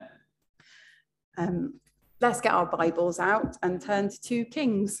Let's get our Bibles out and turn to 2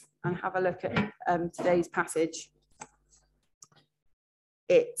 Kings and have a look at today's passage.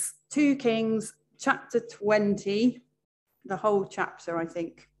 It's 2 Kings chapter 20, the whole chapter, I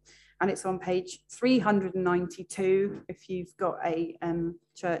think, and it's on page 392 if you've got a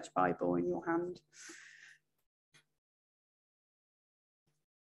church Bible in your hand.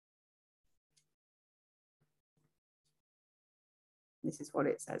 This is what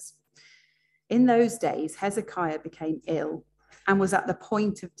it says. In those days, Hezekiah became ill and was at the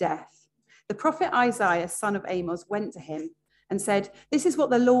point of death. The prophet Isaiah, son of Amos, went to him and said, "This is what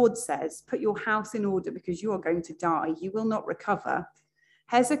the Lord says, put your house in order because you are going to die. You will not recover."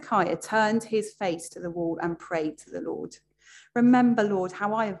 Hezekiah turned his face to the wall and prayed to the Lord. "Remember, Lord,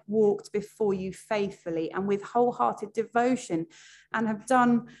 how I have walked before you faithfully and with wholehearted devotion and have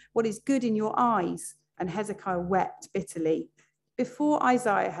done what is good in your eyes." And Hezekiah wept bitterly. Before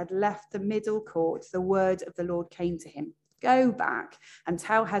Isaiah had left the middle court, the word of the Lord came to him. "Go back and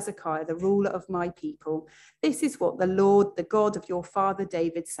tell Hezekiah, the ruler of my people, this is what the Lord, the God of your father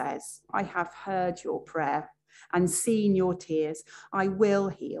David says. I have heard your prayer and seen your tears. I will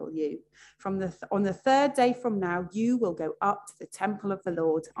heal you. On the 3rd day from now, you will go up to the temple of the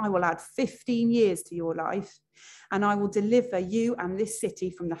Lord. I will add 15 years to your life, and I will deliver you and this city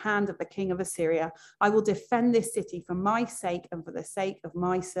from the hand of the king of Assyria. I will defend this city for my sake and for the sake of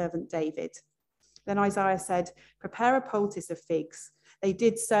my servant David." Then Isaiah said, "Prepare a poultice of figs." They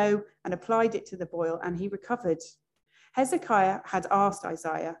did so and applied it to the boil, and he recovered. Hezekiah had asked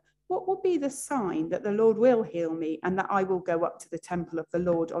Isaiah, "What will be the sign that the Lord will heal me and that I will go up to the temple of the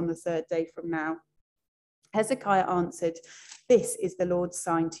Lord on the 3rd day from now?" Hezekiah answered, "This is the Lord's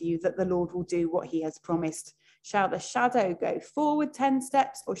sign to you that the Lord will do what he has promised. Shall the shadow go forward 10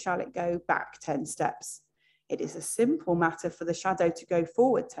 steps or shall it go back 10 steps? "It is a simple matter for the shadow to go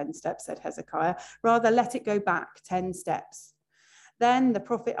forward 10 steps, said Hezekiah. "Rather let it go back 10 steps. Then the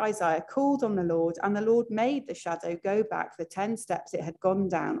prophet Isaiah called on the Lord, and the Lord made the shadow go back the 10 steps it had gone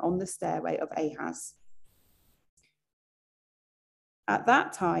down on the stairway of Ahaz. At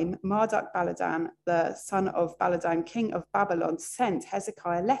that time, Marduk-Baladan, the son of Baladan, king of Babylon, sent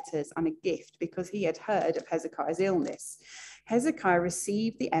Hezekiah letters and a gift because he had heard of Hezekiah's illness. Hezekiah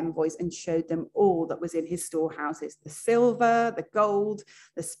received the envoys and showed them all that was in his storehouses, the silver, the gold,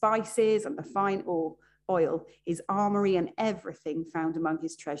 the spices, and the fine oil, his armory, and everything found among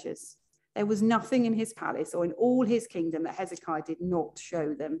his treasures. There was nothing in his palace or in all his kingdom that Hezekiah did not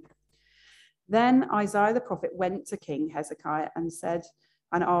show them. Then Isaiah the prophet went to King Hezekiah and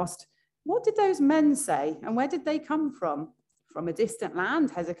asked, "What did those men say, and where did they come from?" "From a distant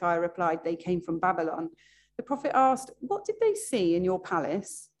land," Hezekiah replied. "They came from Babylon." The prophet asked, "What did they see in your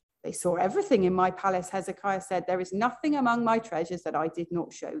palace?" "They saw everything in my palace," Hezekiah said. "There is nothing among my treasures that I did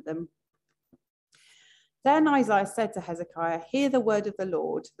not show them." Then Isaiah said to Hezekiah, "Hear the word of the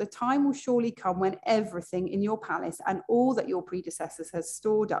Lord. The time will surely come when everything in your palace and all that your predecessors has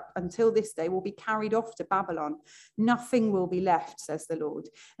stored up until this day will be carried off to Babylon. Nothing will be left, says the Lord.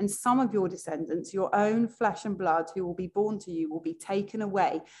 And some of your descendants, your own flesh and blood, who will be born to you, will be taken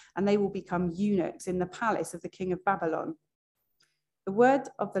away, and they will become eunuchs in the palace of the king of Babylon." "The word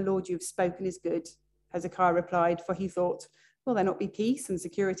of the Lord you have spoken is good," Hezekiah replied, for he thought, "Will there not be peace and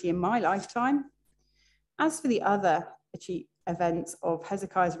security in my lifetime?" As for the other events of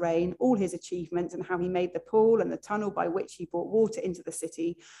Hezekiah's reign, all his achievements and how he made the pool and the tunnel by which he brought water into the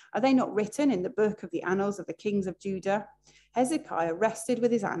city, are they not written in the book of the annals of the kings of Judah? Hezekiah rested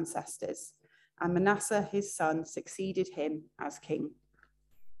with his ancestors, and Manasseh his son succeeded him as king.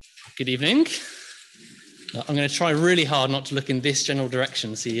 Good evening. I'm going to try really hard not to look in this general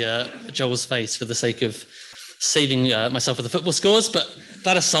direction, see Joel's face for the sake of saving myself with the football scores, but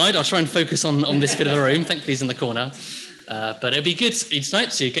that aside, I'll try and focus on this bit of the room. Thankfully, he's in the corner. But it'd be good each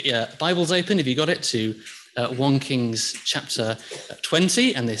night to get your Bibles open, if you got it, to 1 Kings chapter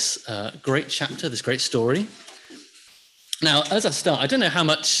 20 and this great chapter, this great story. Now, as I start, I don't know how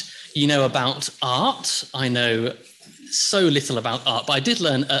much you know about art. I know so little about art, but I did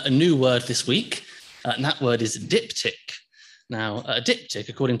learn a new word this week, and that word is diptych. Now, a diptych,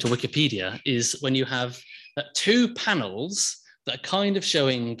 according to Wikipedia, is when you have 2 panels that are kind of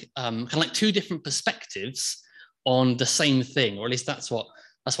showing kind of like 2 different perspectives on the same thing, or at least that's what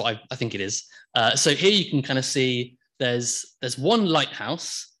I think it is. So here you can kind of see there's one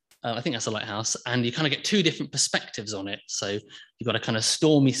lighthouse. I think that's a lighthouse, and you kind of get 2 different perspectives on it. So you've got a kind of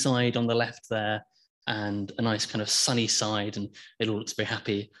stormy side on the left there, and a nice kind of sunny side, and it all looks very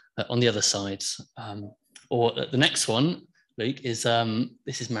happy on the other side. Or the next one, Luke, is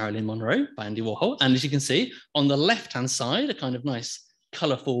this is Marilyn Monroe by Andy Warhol. And as you can see, on the left-hand side, a kind of nice,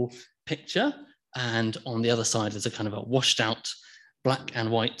 colourful picture and on the other side, there's a kind of a washed out black and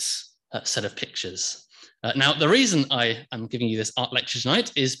white set of pictures. Now, the reason I am giving you this art lecture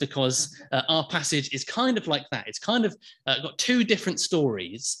tonight is because our passage is kind of like that. It's kind of got two different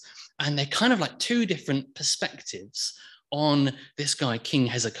stories, and they're kind of like two different perspectives on this guy, King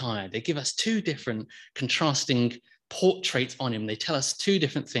Hezekiah. They give us two different contrasting portraits on him. They tell us two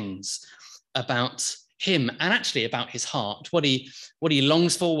different things about him and actually about his heart, what he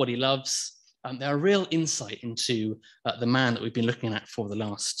longs for, what he loves. They're a real insight into the man that we've been looking at for the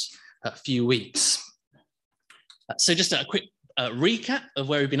last few weeks. So just a quick recap of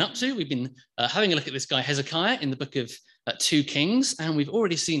where we've been up to. We've been having a look at this guy Hezekiah in the book of 2 Kings, and we've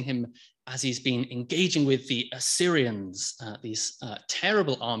already seen him as he's been engaging with the Assyrians, these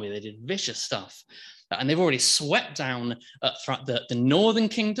terrible army. They did vicious stuff, and they've already swept down throughout the northern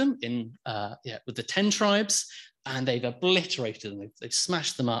kingdom with the 10 tribes, and they've obliterated them. They've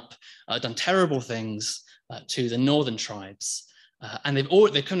smashed them up, done terrible things to the northern tribes. And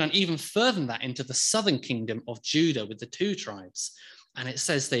they've come down even further than that into the southern kingdom of Judah with the 2 tribes. And it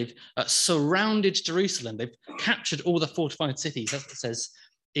says they've surrounded Jerusalem. They've captured all the fortified cities. That's what it says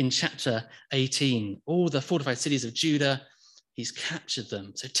in chapter 18. All the fortified cities of Judah, he's captured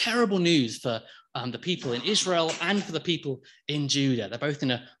them. So terrible news for the people in Israel and for the people in Judah. They're both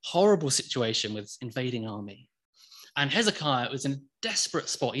in a horrible situation with invading army. And Hezekiah was in a desperate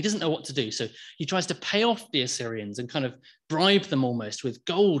spot. He doesn't know what to do. So he tries to pay off the Assyrians and kind of bribe them almost with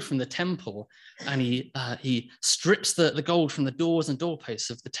gold from the temple. And he strips the gold from the doors and doorposts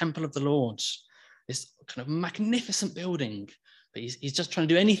of the temple of the Lord, this kind of magnificent building. But he's just trying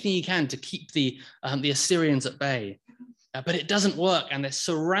to do anything he can to keep the Assyrians at bay. But it doesn't work. And they're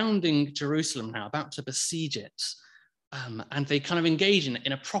surrounding Jerusalem now, about to besiege it. And they kind of engage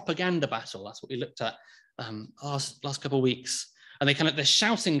in a propaganda battle. That's what we looked at last couple of weeks. And they're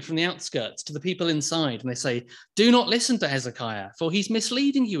shouting from the outskirts to the people inside, and they say, "Do not listen to Hezekiah, for he's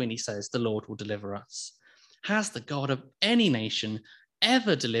misleading you, and he says, the Lord will deliver us. Has the God of any nation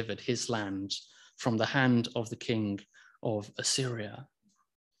ever delivered his land from the hand of the king of Assyria?"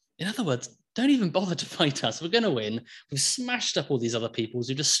 In other words, don't even bother to fight us. We're going to win. We've smashed up all these other peoples.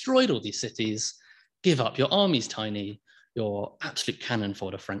 We've destroyed all these cities. Give up. Your army's tiny. You're absolute cannon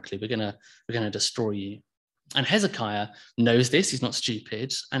fodder, frankly. We're going to destroy you. And Hezekiah knows this. He's not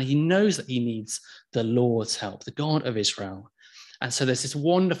stupid. And he knows that he needs the Lord's help, the God of Israel. And so there's this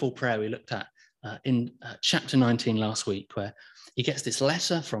wonderful prayer we looked at in chapter 19 last week, where he gets this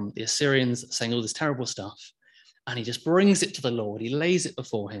letter from the Assyrians saying all this terrible stuff. And he just brings it to the Lord. He lays it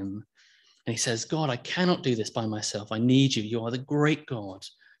before him. And he says, "God, I cannot do this by myself. I need you. You are the great God.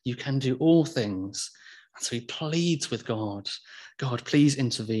 You can do all things." And so he pleads with God, "God, please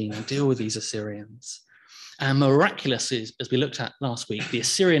intervene and deal with these Assyrians." And miraculously, as we looked at last week, the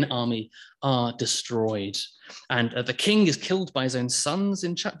Assyrian army are destroyed. And the king is killed by his own sons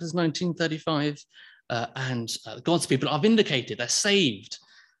in chapters 19-35. And God's people are vindicated. They're saved.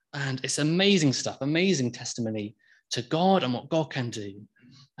 And it's amazing stuff, amazing testimony to God and what God can do.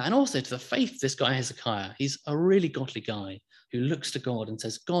 And also to the faith of this guy, Hezekiah. He's a really godly guy who looks to God and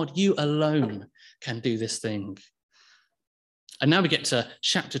says, "God, you alone can do this thing." And now we get to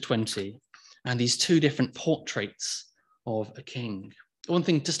chapter 20. And these two different portraits of a king. One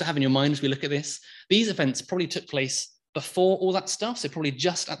thing just to have in your mind as we look at this, these events probably took place before all that stuff, so probably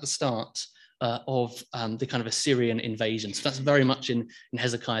just at the start of the kind of Assyrian invasion. So that's very much in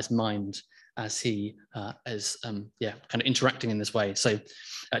Hezekiah's mind as he is kind of interacting in this way. So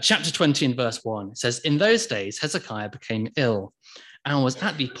chapter 20 and verse 1, it says, "In those days Hezekiah became ill and was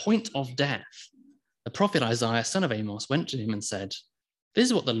at the point of death. The prophet Isaiah, son of Amos, went to him and said, 'This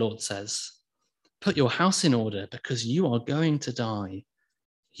is what the Lord says. Put your house in order because you are going to die.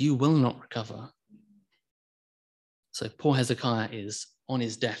 You will not recover.'" So poor Hezekiah is on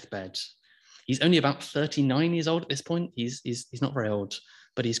his deathbed. He's only about 39 years old at this point. He's not very old,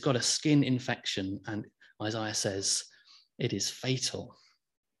 but he's got a skin infection. And Isaiah says it is fatal.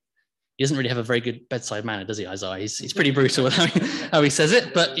 He doesn't really have a very good bedside manner, does he, Isaiah? He's pretty brutal with how he says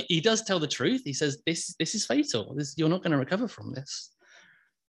it, but he does tell the truth. He says, this is fatal. You're not going to recover from this.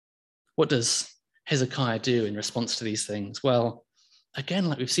 What does Hezekiah do in response to these things? Well, again,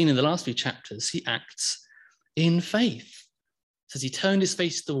 like we've seen in the last few chapters, he acts in faith. It says he turned his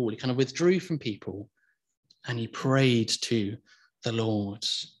face to the wall, he kind of withdrew from people, and he prayed to the Lord.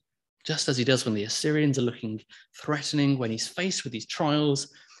 Just as he does when the Assyrians are looking threatening, when he's faced with these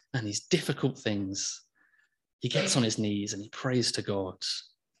trials and these difficult things, he gets on his knees and he prays to God.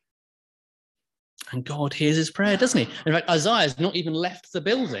 And God hears his prayer, doesn't he? In fact, Isaiah's not even left the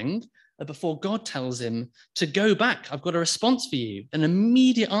building before God tells him to go back. I've got a response for you, an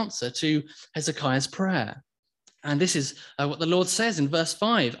immediate answer to Hezekiah's prayer. And this is what the Lord says in verse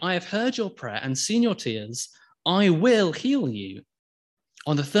 5. I have heard your prayer and seen your tears. I will heal you.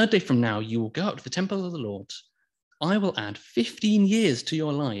 On the third day from now, you will go up to the temple of the Lord. I will add 15 years to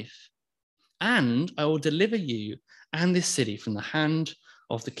your life, and I will deliver you and this city from the hand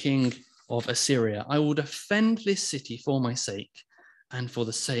of the king of Assyria. I will defend this city for my sake and for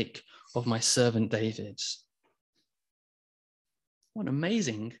the sake of my servant David. What an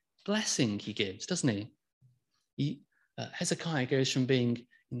amazing blessing he gives, doesn't he? Hezekiah goes from being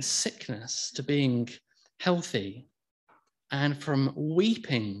in sickness to being healthy, and from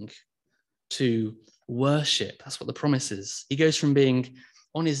weeping to worship. That's what the promise is. He goes from being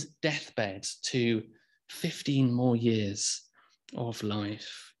on his deathbed to 15 more years of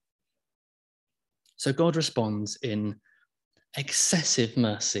life. So God responds in excessive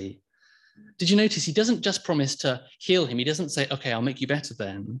mercy. Did you notice he doesn't just promise to heal him? He doesn't say, okay, I'll make you better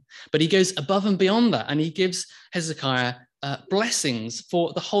then. But he goes above and beyond that, and he gives Hezekiah blessings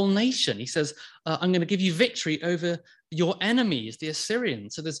for the whole nation. He says, I'm going to give you victory over your enemies, the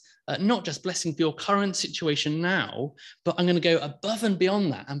Assyrians. So there's not just blessing for your current situation now, but I'm going to go above and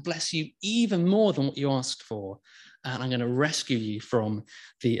beyond that and bless you even more than what you asked for. And I'm going to rescue you from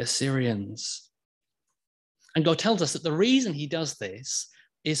the Assyrians. And God tells us that the reason he does this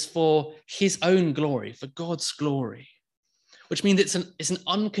is for his own glory, for God's glory, which means it's an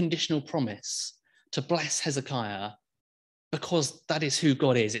unconditional promise to bless Hezekiah, because that is who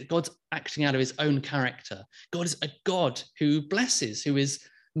God is. God's acting out of his own character. God is a God who blesses, who is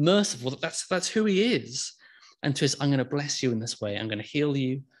merciful. That's who he is. And to us, I'm going to bless you in this way. I'm going to heal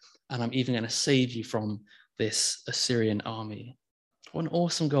you, and I'm even going to save you from this Assyrian army. What an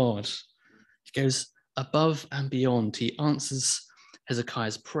awesome God. He goes above and beyond. He answers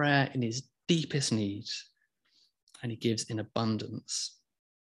Hezekiah's prayer in his deepest need, and he gives in abundance.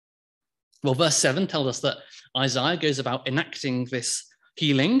 Well, verse 7 tells us that Isaiah goes about enacting this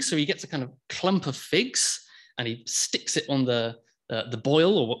healing. So he gets a kind of clump of figs and he sticks it on the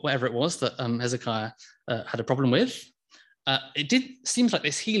boil or whatever it was that Hezekiah had a problem with. Seems like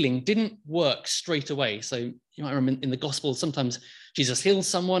this healing didn't work straight away. So you might remember in the gospel, sometimes Jesus heals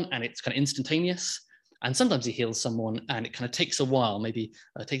someone and it's kind of instantaneous. And sometimes he heals someone and it kind of takes a while, maybe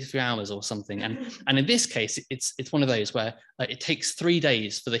takes a few hours or something. And in this case, it's one of those where it takes 3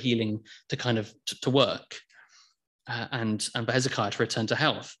 days for the healing to kind of to work and for Hezekiah to return to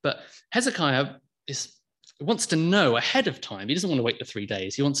health. But Hezekiah wants to know ahead of time. He doesn't want to wait for 3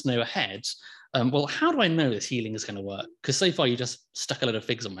 days. He wants to know ahead, well, how do I know this healing is going to work? Because so far you just stuck a load of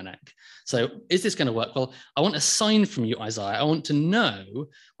figs on my neck. So is this going to work? Well, I want a sign from you, Isaiah. I want to know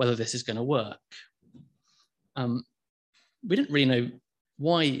whether this is going to work. We didn't really know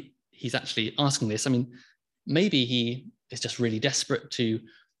why he's actually asking this. I mean, maybe he is just really desperate to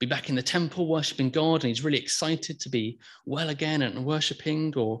be back in the temple worshiping God, and he's really excited to be well again and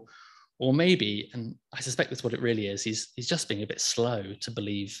worshiping, or maybe, and I suspect that's what it really is, he's just being a bit slow to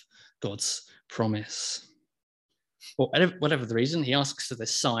believe God's promise. Well, whatever the reason, he asks for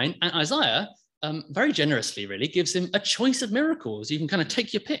this sign, and Isaiah very generously really gives him a choice of miracles. You can kind of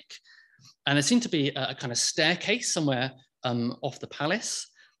take your pick. And there seemed to be a kind of staircase somewhere off the palace.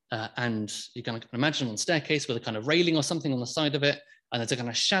 And you can imagine on the staircase with a kind of railing or something on the side of it. And there's a kind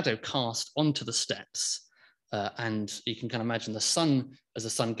of shadow cast onto the steps. And you can kind of imagine the sun, as the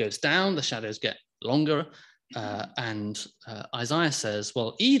sun goes down, the shadows get longer. And Isaiah says,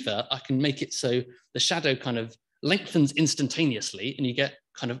 well, either I can make it so the shadow kind of lengthens instantaneously and you get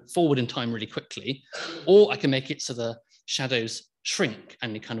kind of forward in time really quickly, or I can make it so the shadows shrink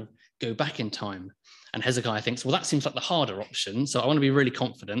and you kind of go back in time. And Hezekiah thinks, well, that seems like the harder option. So I want to be really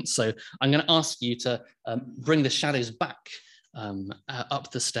confident. So I'm going to ask you to bring the shadows back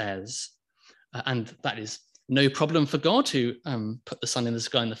up the stairs. And that is no problem for God, who put the sun in the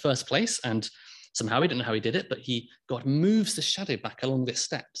sky in the first place. And somehow, we don't know how he did it, but God moves the shadow back along the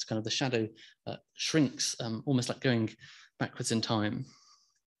steps. Kind of the shadow shrinks, almost like going backwards in time.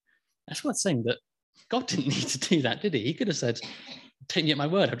 That's worth saying that God didn't need to do that, did he? He could have said, take me at my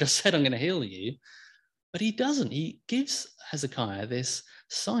word, I've just said I'm going to heal you. But he doesn't. He gives Hezekiah this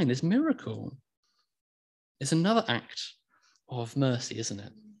sign, this miracle. It's another act of mercy, isn't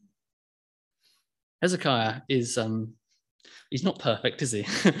it? Hezekiah is, he's not perfect, is he?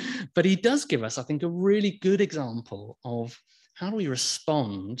 But he does give us, I think, a really good example of how do we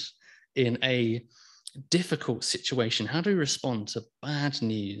respond in a difficult situation? How do we respond to bad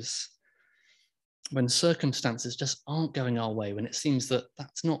news? When circumstances just aren't going our way, when it seems that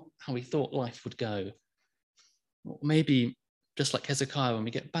that's not how we thought life would go. Or maybe Just like Hezekiah, when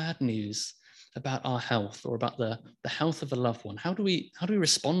we get bad news about our health or about the health of a loved one, how do we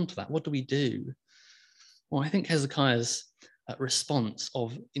respond to that? What do we do? Well, I think Hezekiah's response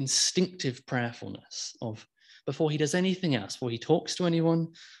of instinctive prayerfulness, of before he does anything else, before he talks to anyone,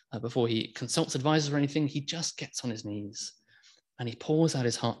 before he consults advisors or anything, he just gets on his knees and he pours out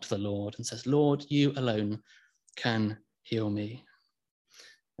his heart to the Lord and says, Lord, you alone can heal me.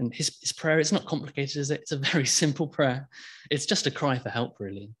 And his prayer, it's not complicated, is it? It's a very simple prayer. It's just a cry for help,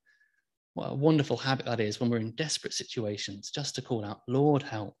 really. What a wonderful habit that is when we're in desperate situations, just to call out, Lord,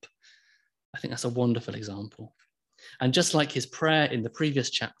 help. I think that's a wonderful example. And just like his prayer in the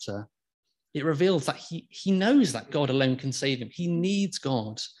previous chapter, it reveals that he knows that God alone can save him. He needs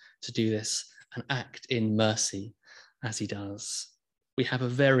God to do this and act in mercy as he does. We have a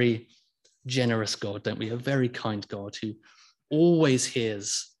very generous God, don't we? A very kind God who always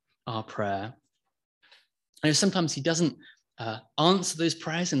hears our prayer. And sometimes he doesn't answer those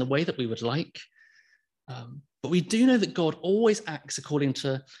prayers in the way that we would like. But we do know that God always acts according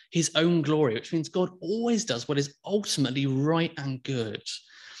to his own glory, which means God always does what is ultimately right and good.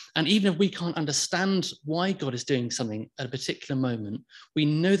 And even if we can't understand why God is doing something at a particular moment, we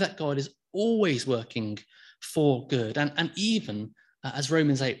know that God is always working for good. And even as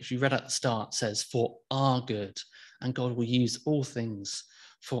Romans 8, which we read at the start, says, for our good. And God will use all things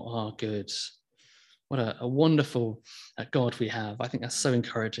for our good. What a wonderful God we have. I think that's so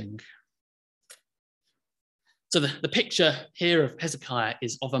encouraging. So the picture here of Hezekiah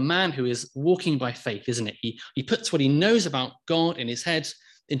is of a man who is walking by faith, isn't it? He puts what he knows about God in his head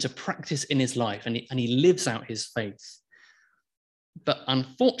into practice in his life, and he lives out his faith. But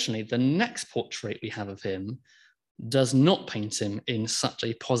unfortunately, the next portrait we have of him does not paint him in such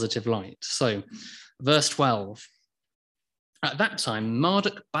a positive light. So verse 12. At that time,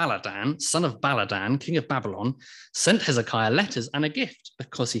 Marduk-Baladan, son of Baladan, king of Babylon, sent Hezekiah letters and a gift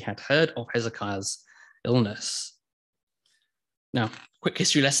because he had heard of Hezekiah's illness. Now, quick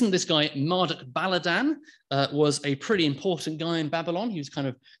history lesson. This guy, Marduk-Baladan, was a pretty important guy in Babylon. He was kind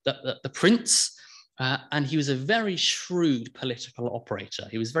of the prince, and he was a very shrewd political operator.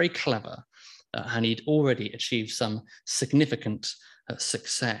 He was very clever, and he'd already achieved some significant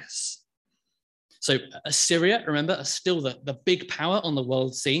success. So Assyria, remember, are still the big power on the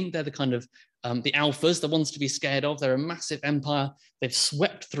world scene. They're the kind of the alphas, the ones to be scared of. They're a massive empire. They've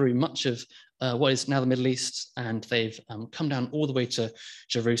swept through much of what is now the Middle East, and they've come down all the way to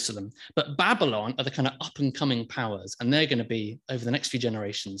Jerusalem. But Babylon are the kind of up-and-coming powers, and they're going to be, over the next few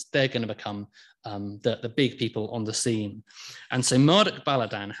generations, they're going to become the big people on the scene. And so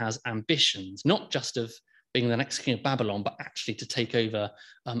Marduk-Baladan has ambitions, not just of being the next king of Babylon, but actually to take over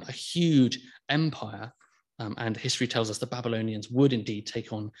a huge empire. And history tells us the Babylonians would indeed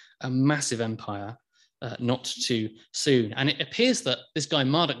take on a massive empire not too soon. And it appears that this guy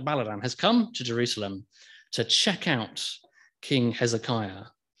Marduk-Baladan has come to Jerusalem to check out King Hezekiah,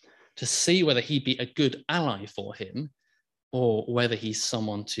 to see whether he'd be a good ally for him or whether he's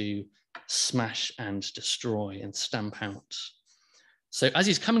someone to smash and destroy and stamp out. So as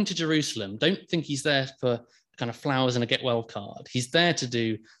he's coming to Jerusalem, don't think he's there for kind of flowers and a get well card. He's there to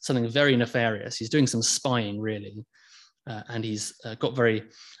do something very nefarious. He's doing some spying, really. And he's got very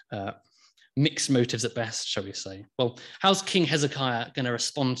mixed motives at best, shall we say. Well, how's King Hezekiah going to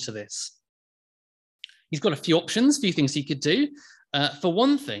respond to this? He's got a few options, a few things he could do. For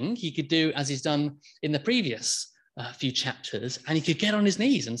one thing, he could do as he's done in the previous few chapters, and he could get on his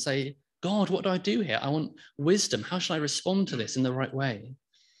knees and say, God, what do I do here? I want wisdom. How shall I respond to this in the right way?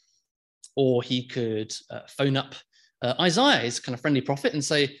 Or he could phone up Isaiah, his kind of friendly prophet, and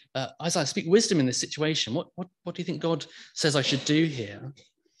say, Isaiah, speak wisdom in this situation. What do you think God says I should do here?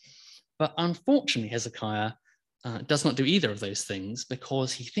 But unfortunately, Hezekiah does not do either of those things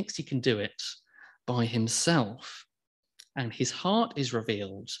because he thinks he can do it by himself. And his heart is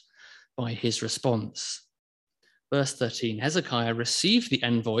revealed by his response. Verse 13, Hezekiah received the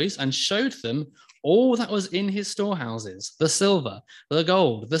envoys and showed them all that was in his storehouses, the silver, the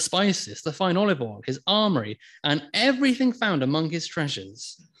gold, the spices, the fine olive oil, his armory, and everything found among his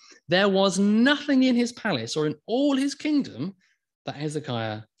treasures. There was nothing in his palace or in all his kingdom that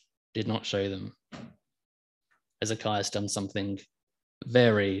Hezekiah did not show them. Hezekiah's done something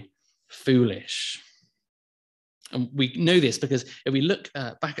very foolish. And we know this because if we look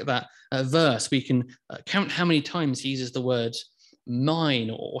back at that verse, we can count how many times he uses the word mine,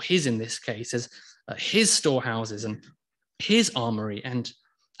 or his in this case, as his storehouses and his armory and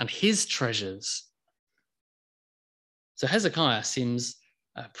his treasures. So Hezekiah seems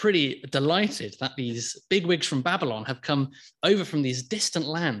pretty delighted that these bigwigs from Babylon have come over from these distant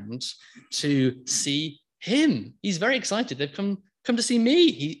lands to see him. He's very excited. They've come to see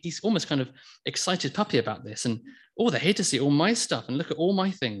me. He's almost kind of excited puppy about this. And, they're here to see all my stuff and look at all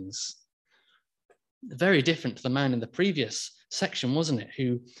my things. Very different to the man in the previous section, wasn't it?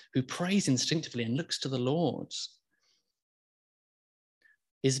 Who prays instinctively and looks to the Lord.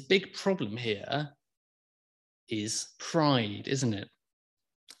 His big problem here is pride, isn't it?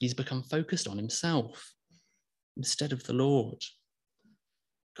 He's become focused on himself instead of the Lord.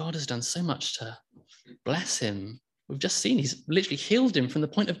 God has done so much to bless him. We've just seen he's literally healed him from the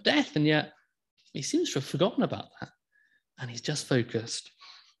point of death, and yet he seems to have forgotten about that. And he's just focused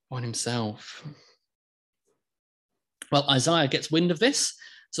on himself. Well, Isaiah gets wind of this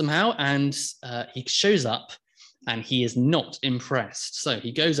somehow, and he shows up, and he is not impressed. So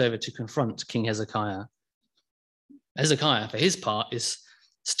he goes over to confront King Hezekiah. Hezekiah, for his part, is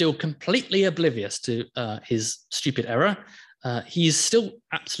still completely oblivious to his stupid error. He's still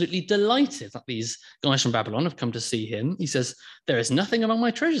absolutely delighted that these guys from Babylon have come to see him. He says, "There is nothing among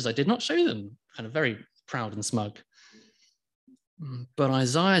my treasures I did not show them." Kind of very proud and smug. But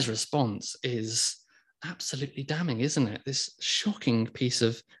Isaiah's response is absolutely damning, isn't it? This shocking piece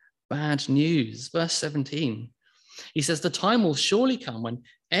of bad news. Verse 17, he says, "The time will surely come when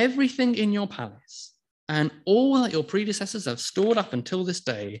everything in your palace and all that your predecessors have stored up until this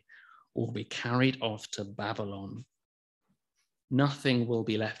day will be carried off to Babylon. Nothing will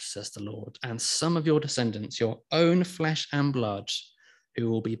be left, says the Lord, and some of your descendants, your own flesh and blood, who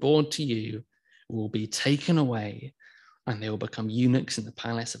will be born to you, will be taken away, and they will become eunuchs in the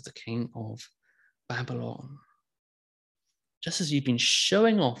palace of the king of Babylon." Just as you've been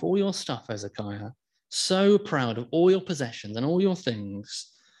showing off all your stuff, Hezekiah, so proud of all your possessions and all your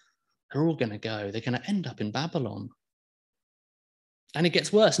things, they're all going to go. They're going to end up in Babylon. And it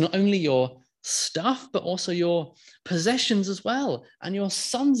gets worse. Not only your stuff, but also your possessions as well. And your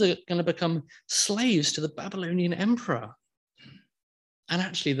sons are going to become slaves to the Babylonian emperor. And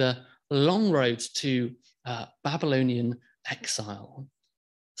actually, the long road to Babylonian exile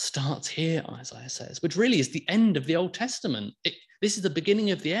starts here, Isaiah says, which really is the end of the Old Testament. This is the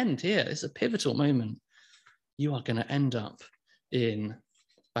beginning of the end here. It's a pivotal moment. You are going to end up in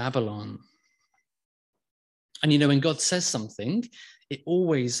Babylon. And when God says something, it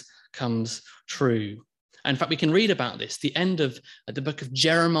always comes true. And in fact, we can read about this, the end of the book of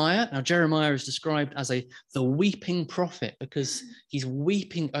Jeremiah. Now, Jeremiah is described as the weeping prophet because he's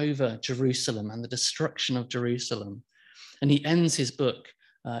weeping over Jerusalem and the destruction of Jerusalem. And he ends his book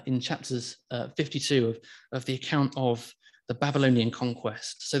in chapters 52 of the account of the Babylonian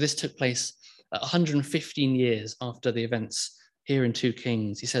conquest. So this took place 115 years after the events here in 2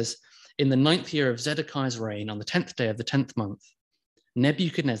 Kings. He says, "In the 9th year of Zedekiah's reign, on the 10th day of the 10th month,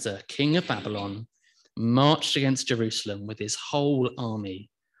 Nebuchadnezzar, king of Babylon, marched against Jerusalem with his whole army.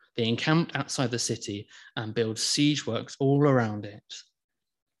 They encamped outside the city and built siege works all around it.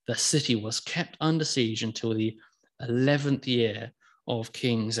 The city was kept under siege until the 11th year of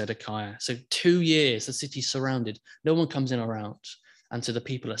King Zedekiah." So 2 years, the city's surrounded. No one comes in or out. And so the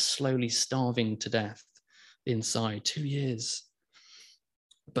people are slowly starving to death inside. 2 years.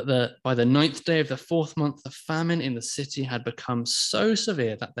 But by the 9th day of the 4th month, the famine in the city had become so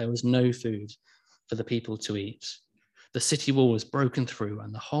severe that there was no food for the people to eat. The city wall was broken through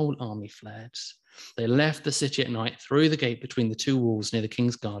and the whole army fled. They left the city at night through the gate between the 2 walls near the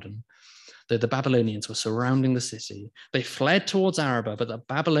king's garden. Though the Babylonians were surrounding the city, they fled towards Arabah, but the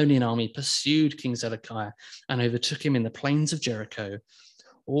Babylonian army pursued King Zedekiah and overtook him in the plains of Jericho.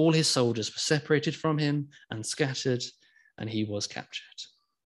 All his soldiers were separated from him and scattered, and he was captured.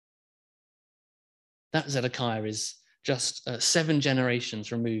 That Zedekiah is just 7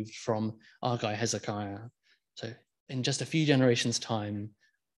 generations removed from our guy Hezekiah. So in just a few generations' time,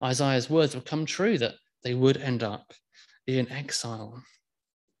 Isaiah's words would come true that they would end up in exile.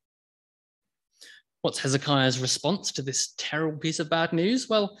 What's Hezekiah's response to this terrible piece of bad news?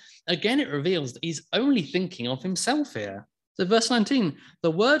 Well, again, it reveals that he's only thinking of himself here. So verse 19, "The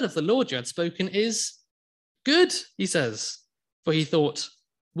word of the Lord you had spoken is good," he says, "for he thought,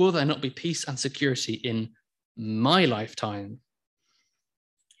 will there not be peace and security in my lifetime?"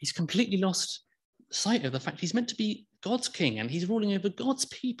 He's completely lost sight of the fact he's meant to be God's king and he's ruling over God's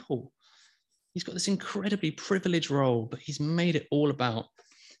people. He's got this incredibly privileged role, but he's made it all about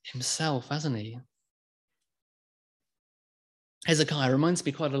himself, hasn't he? Hezekiah reminds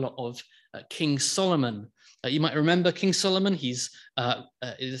me quite a lot of King Solomon. You might remember King Solomon. He's at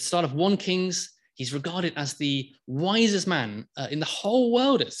the start of 1 Kings. He's regarded as the wisest man in the whole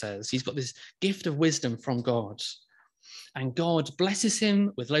world, it says. He's got this gift of wisdom from God. And God blesses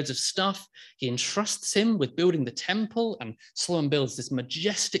him with loads of stuff. He entrusts him with building the temple, and Solomon builds this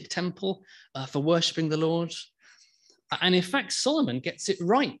majestic temple for worshipping the Lord. And in fact, Solomon gets it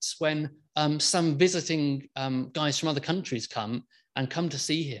right when some visiting guys from other countries come to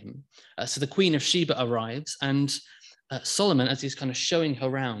see him. So the Queen of Sheba arrives, and Solomon, as he's kind of showing her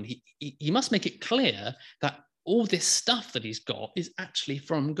around, he must make it clear that all this stuff that he's got is actually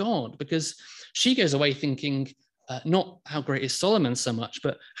from God, because she goes away thinking, not how great is Solomon so much,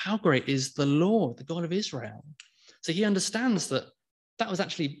 but how great is the Lord, the God of Israel. So he understands that that was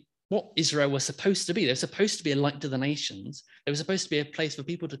actually what Israel was supposed to be. They were supposed to be a light to the nations. They were supposed to be a place for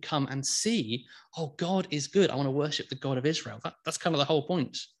people to come and see, oh, God is good. I want to worship the God of Israel. That's kind of the whole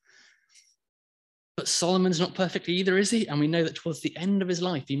point. But Solomon's not perfect either, is he? And we know that towards the end of his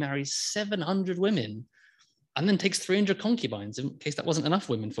life, he marries 700 women and then takes 300 concubines in case that wasn't enough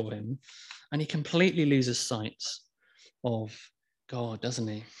women for him. And he completely loses sight of God, doesn't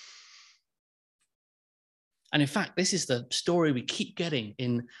he? And in fact, this is the story we keep getting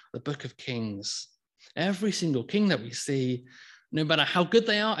in the book of Kings. Every single king that we see, no matter how good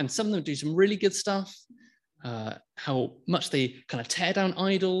they are, and some of them do some really good stuff, how much they kind of tear down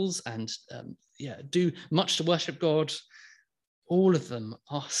idols and do much to worship God, all of them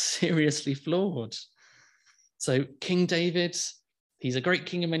are seriously flawed. So King David, he's a great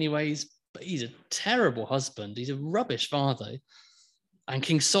king in many ways, but he's a terrible husband. He's a rubbish father. And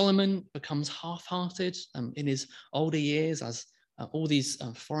King Solomon becomes half-hearted in his older years as all these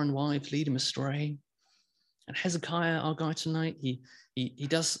foreign wives lead him astray. And Hezekiah, our guy tonight, he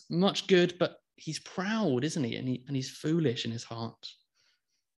does much good, but he's proud, isn't he? And he's foolish in his heart.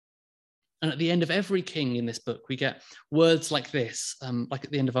 And at the end of every king in this book, we get words like this, like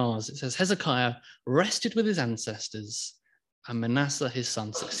at the end of ours. It says, Hezekiah rested with his ancestors, and Manasseh, his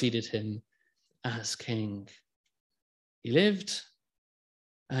son, succeeded him as king. He lived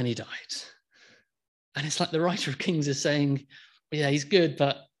and he died. And it's like the writer of Kings is saying, yeah, he's good,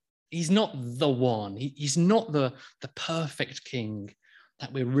 but he's not the one. He's not the perfect king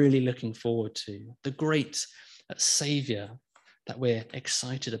that we're really looking forward to, the great savior that we're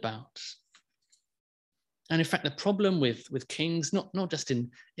excited about. And in fact, the problem with kings, not just in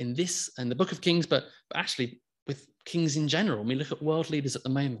the book of Kings, but actually with kings in general, when we look at world leaders at the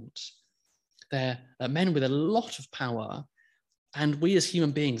moment, they're men with a lot of power, and we as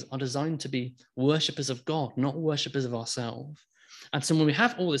human beings are designed to be worshippers of God, not worshippers of ourselves. And so when we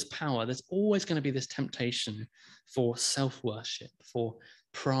have all this power, there's always going to be this temptation for self-worship, for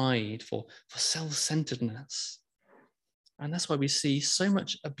pride, for self-centeredness. And that's why we see so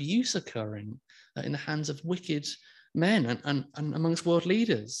much abuse occurring in the hands of wicked men and amongst world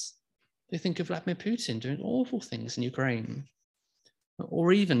leaders. They think of Vladimir Putin doing awful things in Ukraine.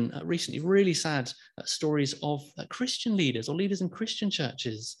 Or even recently, really sad stories of Christian leaders or leaders in Christian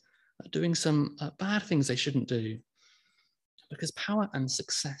churches doing some bad things they shouldn't do. Because power and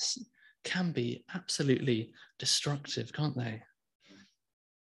success can be absolutely destructive, can't they?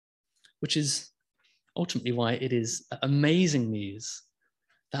 Which is ultimately why it is amazing news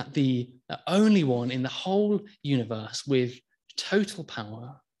that the only one in the whole universe with total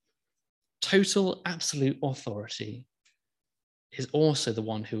power, total absolute authority, is also the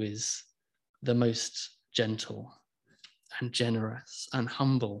one who is the most gentle and generous and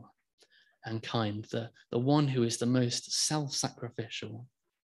humble and kind, the one who is the most self-sacrificial.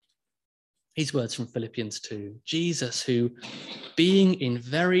 These words from Philippians 2, Jesus, who being in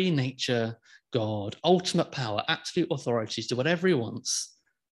very nature God, ultimate power, absolute authority to do whatever he wants,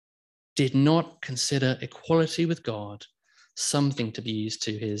 did not consider equality with God something to be used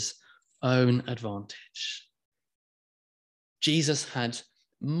to his own advantage. Jesus had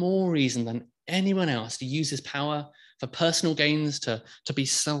more reason than anyone else to use his power for personal gains, to be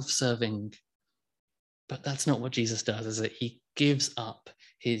self-serving. But that's not what Jesus does, is it? He gives up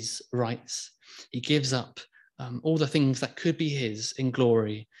his rights. He gives up all the things that could be his in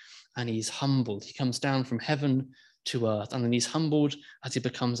glory, and he's humbled. He comes down from heaven to earth, and then he's humbled as he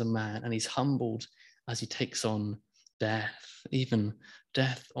becomes a man, and he's humbled as he takes on death, even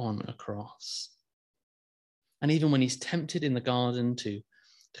death on a cross. And even when he's tempted in the garden to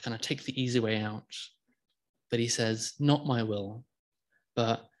kind of take the easy way out, but he says, not my will,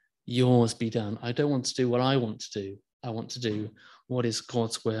 but yours be done. I don't want to do what I want to do. I want to do what is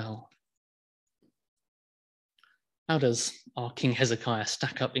God's will. How does our King Hezekiah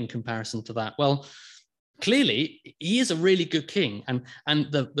stack up in comparison to that? Well, clearly, he is a really good king. And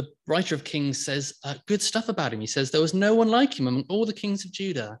the writer of Kings says good stuff about him. He says, there was no one like him among all the kings of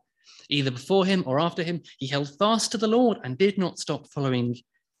Judah. Either before him or after him, he held fast to the Lord and did not stop following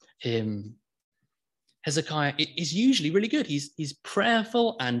him. Hezekiah is usually really good. He's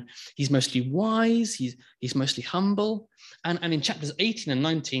prayerful and he's mostly wise. He's mostly humble. And in chapters 18 and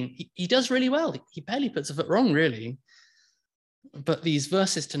 19, he does really well. He barely puts a foot wrong, really. But these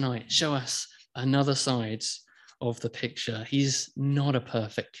verses tonight show us another side of the picture. He's not a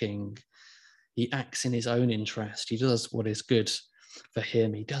perfect king. He acts in his own interest. He does what is good for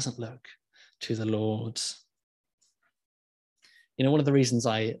him. He doesn't look to the Lord. You know, one of the reasons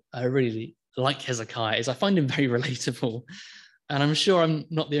I really like Hezekiah is I find him very relatable. And I'm sure I'm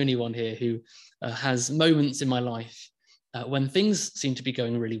not the only one here who has moments in my life when things seem to be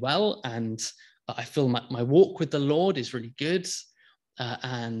going really well and I feel my walk with the Lord is really good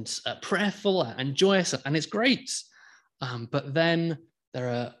and prayerful and joyous, and it's great. But then there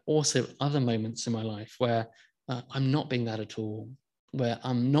are also other moments in my life where I'm not being that at all, where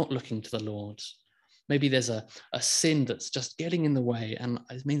I'm not looking to the Lord. Maybe there's a sin that's just getting in the way, and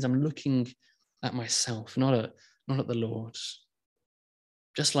it means I'm looking at myself, not at the Lord.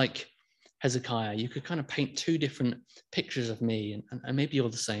 Just like Hezekiah, you could kind of paint two different pictures of me, and maybe you're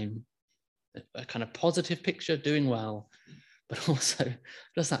the same. A kind of positive picture, doing well, but also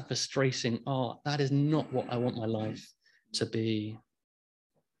just that frustrating, that is not what I want my life to be.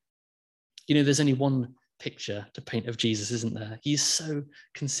 You know, there's only one picture to paint of Jesus, isn't there? He's so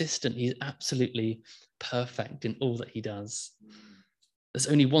consistent. He's absolutely perfect in all that he does. There's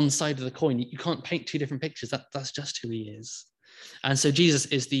only one side of the coin. You can't paint two different pictures. That's just who he is. And so Jesus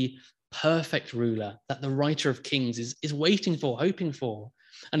is the perfect ruler that the writer of Kings is waiting for, hoping for.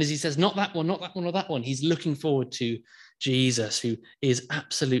 And as he says, not that one, not that one, or that one, he's looking forward to Jesus, who is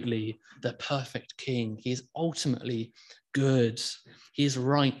absolutely the perfect king. He is ultimately good. He is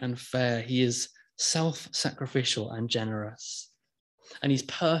right and fair. He is self-sacrificial and generous. And he's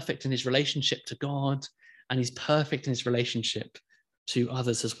perfect in his relationship to God, and he's perfect in his relationship to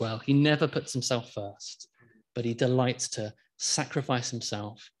others as well. He never puts himself first, but he delights to sacrifice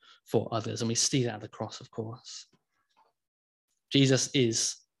himself for others. And we see that at the cross, of course. Jesus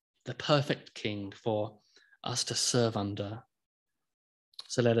is the perfect king for us to serve under.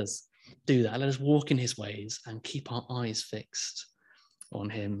 So let us do that. Let us walk in his ways and keep our eyes fixed on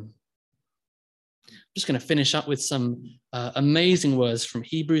him. I'm just going to finish up with some amazing words from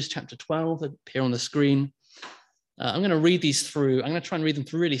Hebrews chapter 12 that appear on the screen. I'm going to read these through. I'm going to try and read them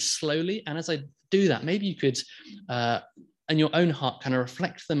through really slowly. And as I do that, maybe you could, in your own heart, kind of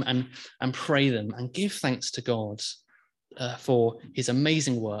reflect them and pray them and give thanks to God for his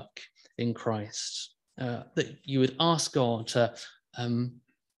amazing work in Christ. That you would ask God to,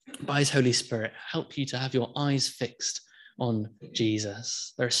 by his Holy Spirit, help you to have your eyes fixed on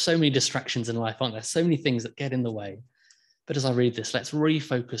Jesus. There are so many distractions in life, aren't there? So many things that get in the way. But as I read this, let's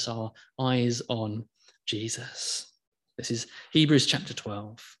refocus our eyes on Jesus. This is Hebrews chapter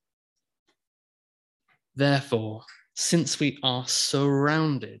 12. Therefore, since we are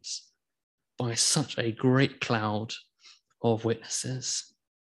surrounded by such a great cloud of witnesses,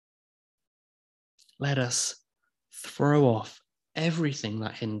 let us throw off everything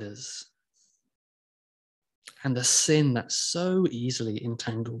that hinders and the sin that so easily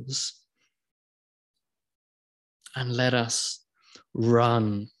entangles, and let us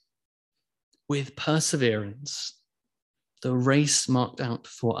run with perseverance the race marked out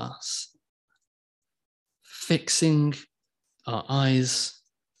for us, fixing our eyes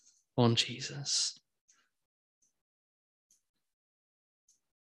on Jesus,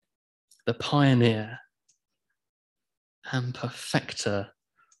 the pioneer and perfecter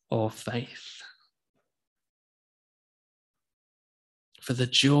of faith. For the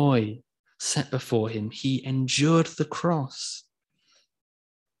joy set before him, he endured the cross,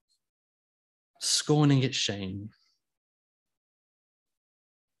 scorning its shame,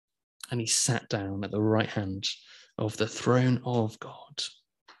 and he sat down at the right hand of the throne of God.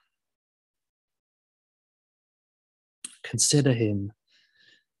 Consider him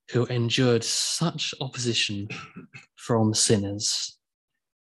who endured such opposition from sinners,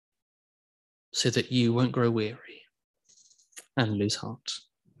 so that you won't grow weary and lose heart.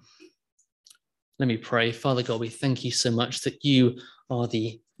 Let me pray. Father God, we thank you so much that you are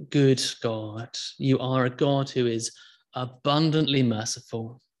the good God. You are a God who is abundantly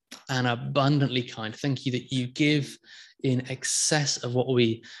merciful and abundantly kind. Thank you that you give in excess of what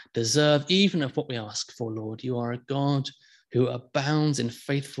we deserve, even of what we ask for, Lord. You are a God who abounds in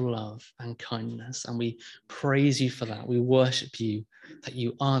faithful love and kindness, and we praise you for that. We worship you that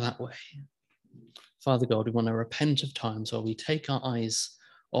you are that way. Father God, we want to repent of times where we take our eyes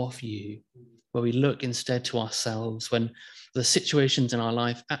off you, where we look instead to ourselves, when the situations in our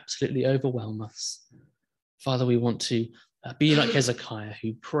life absolutely overwhelm us. Father, we want to Be like Hezekiah,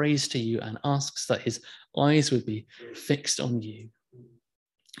 who prays to you and asks that his eyes would be fixed on you.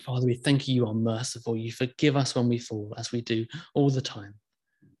 Father, we thank you are merciful. You forgive us when we fall, as we do all the time.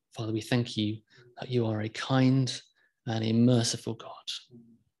 Father, we thank you that you are a kind and a merciful God.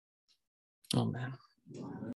 Amen.